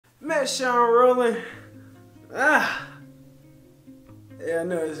Met Sean Rowland. Yeah, I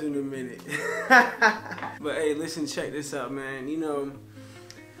know it's been a minute. But hey, listen, check this out, man. You know,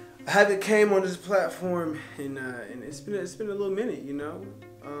 I haven't came on this platform and it's been a little minute, you know.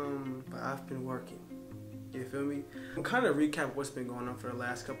 But I've been working. You feel me? I'm kind of recap what's been going on for the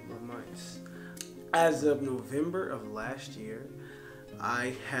last couple of months. As of November of last year,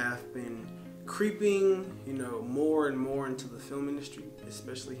 I have been creeping, you know, more and more into the film industry,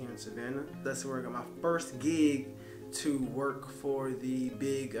 especially here in Savannah. That's where I got my first gig to work for the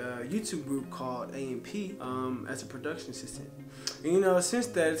big YouTube group called A&P as a production assistant. And, you know, since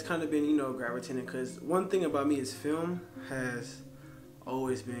that, it's kind of been, you know, gravitating, because one thing about me is film has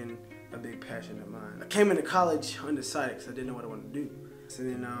always been a big passion of mine. I came into college undecided because I didn't know what I wanted to do. So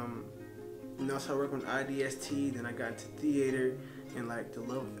then, you know, I started working on IDST, then I got into theater, and like the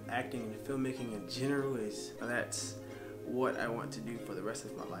love of acting and filmmaking in general that's what I want to do for the rest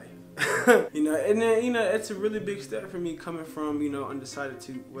of my life. You know, and then, you know, it's a really big step for me coming from, you know, undecided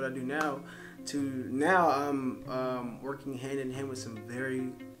to what I do now to now I'm working hand in hand with some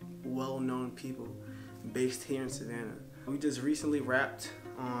very well-known people based here in Savannah. We just recently wrapped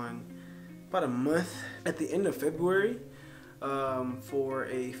on about a month at the end of February for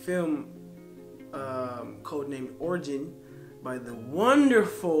a film codenamed Origin by the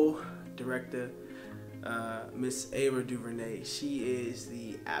wonderful director Miss Ava DuVernay. She is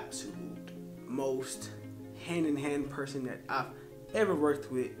the absolute most hand-in-hand person that I've ever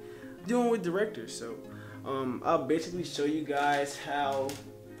worked with dealing with directors. So I'll basically show you guys how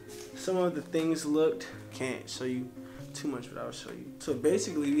some of the things looked. Can't show you too much, but I'll show you. So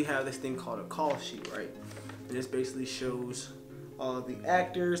basically we have this thing called a call sheet, right? And this basically shows all of the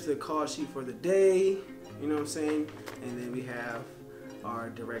actors, the call sheet for the day, you know what I'm saying? And then we have our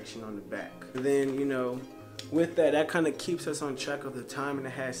direction on the back. And then, you know, with that, that kind of keeps us on track of the time, and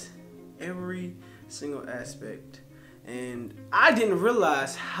it has every single aspect. And I didn't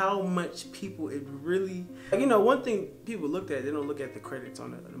realize how much people it really, like, you know, one thing people looked at, they don't look at the credits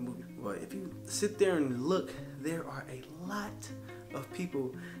on the movie. But if you sit there and look, there are a lot of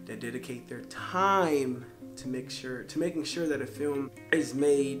people that dedicate their time to making sure that a film is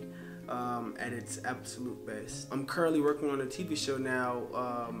made at its absolute best. I'm currently working on a TV show now.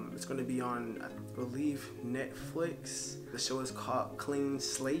 It's going to be on, I believe, Netflix. The show is called Clean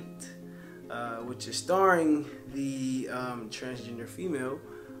Slate, which is starring the transgender female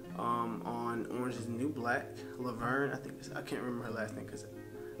on Orange Is the New Black, Laverne. I can't remember her last name, because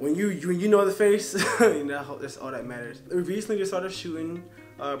when you know the face, you know, that's all that matters. We recently just started shooting.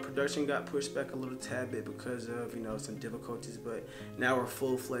 Production got pushed back a little tad bit because of, you know, some difficulties, but now we're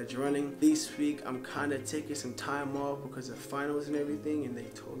full-fledged running. This week I'm kind of taking some time off because of finals and everything, and they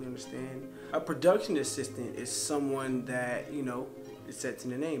totally understand. A production assistant is someone that, you know, it sets in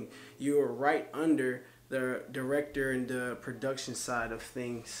the name. You're right under the director and the production side of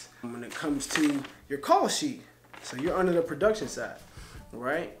things when it comes to your call sheet. So you're under the production side,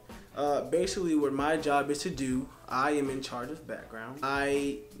 right? Basically what my job is to do, I am in charge of background.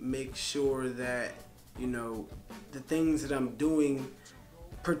 I make sure that, you know, the things that I'm doing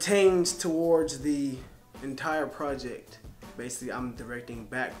pertains towards the entire project. Basically, I'm directing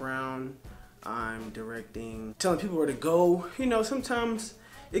background, I'm directing, telling people where to go. You know, sometimes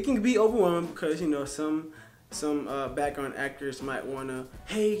it can be overwhelming because, you know, some background actors might wanna,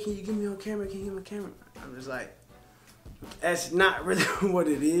 hey, can you get me on camera? Can you get me on camera? I'm just like, that's not really what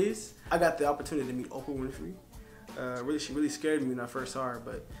it is. I got the opportunity to meet Oprah Winfrey. She really scared me when I first saw her,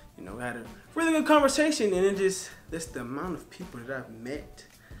 but, you know, we had a really good conversation, and just the amount of people that I've met.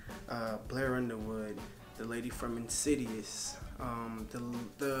 Blair Underwood, the lady from Insidious, in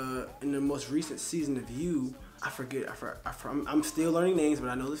the most recent season of You, I'm still learning names, but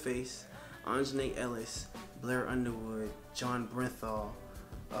I know the face. Anjanae Ellis, Blair Underwood, John Brenthal,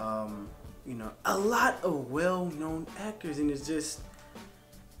 you know, a lot of well-known actors, and it's just,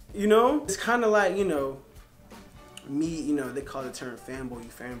 you know, it's kind of like, you know, me, you know, they call the term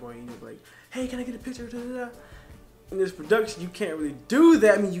fanboy, you know, like, hey, can I get a picture, da, da, da. In this production, you can't really do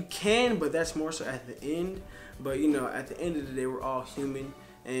that. I mean, you can, but that's more so at the end. But, you know, at the end of the day, we're all human,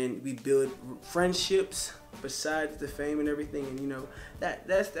 and we build friendships besides the fame and everything, and, you know,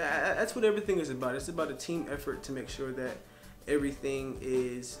 that's what everything is about. It's about a team effort to make sure that everything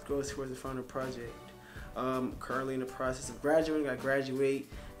goes towards the final project. Currently in the process of graduating. I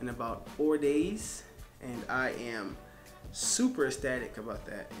graduate in about 4 days, and I am super ecstatic about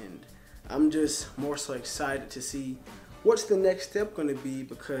that, and I'm just more so excited to see what's the next step going to be,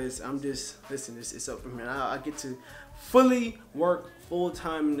 because I'm just, listen, it's up from here. I get to fully work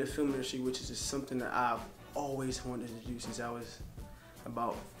full-time in the film industry, which is just something that I've always wanted to do since I was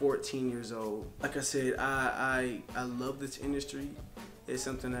about 14 years old. Like I said, I love this industry. It's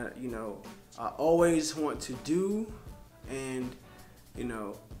something that, you know, I always want to do, and, you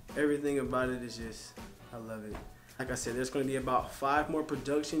know, everything about it is just, I love it. Like I said, there's going to be about 5 more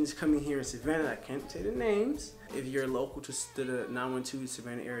productions coming here in Savannah. I can't say the names. If you're local to the 912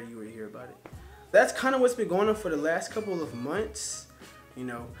 Savannah area, you will hear about it. That's kind of what's been going on for the last couple of months. You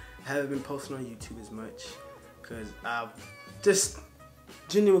know, I haven't been posting on YouTube as much because I've just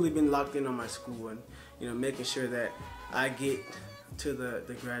genuinely been locked in on my school and, you know, making sure that I get to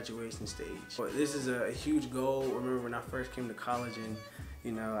the graduation stage. But this is a huge goal. Remember when I first came to college and,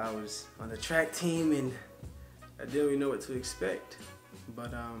 you know, I was on the track team and I didn't really know what to expect.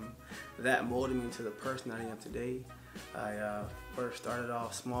 But that molded me into the person I am today. I first started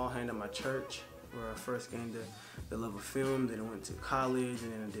off small hand at my church, where I first gained the love of film. Then I went to college,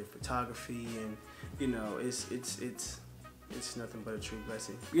 and then I did photography, and, you know, it's nothing but a true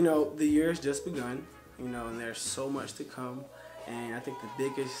blessing. You know, the year's just begun, you know, and there's so much to come. And I think the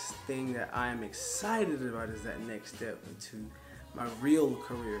biggest thing that I am excited about is that next step into my real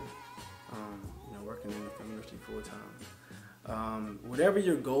career, you know, working in the film industry full time. Whatever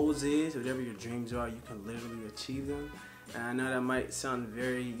your goals is, whatever your dreams are, you can literally achieve them. And I know that might sound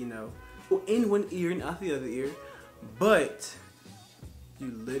very, you know, in one ear and out the other ear, but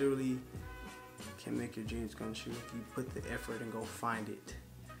you literally can make your dreams come true if you put the effort and go find it.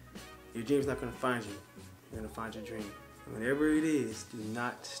 Your dream's not gonna find you. You're gonna find your dream. And whatever it is, do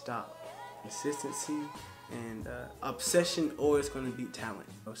not stop. Consistency and obsession always gonna beat talent.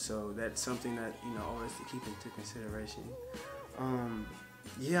 So that's something that, you know, always to keep into consideration.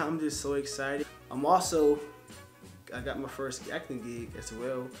 Yeah, I'm just so excited. I got my first acting gig as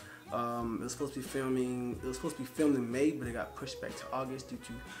well. It was supposed to be filmed in May, but it got pushed back to August due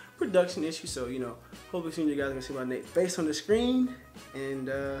to production issues. So, you know, hopefully soon you guys are gonna see my face on the screen. And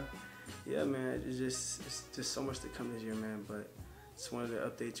yeah, man, it's just so much to come this year, man. But just wanted to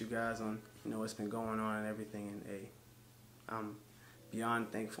update you guys on, you know, what's been going on and everything. And hey, I'm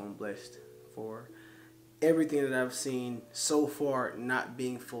beyond thankful and blessed for everything that I've seen so far, not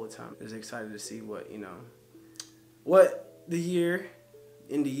being full time. Just excited to see what, you know, what the year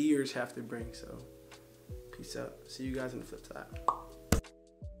and the years have to bring. So peace out. See you guys on the flip side.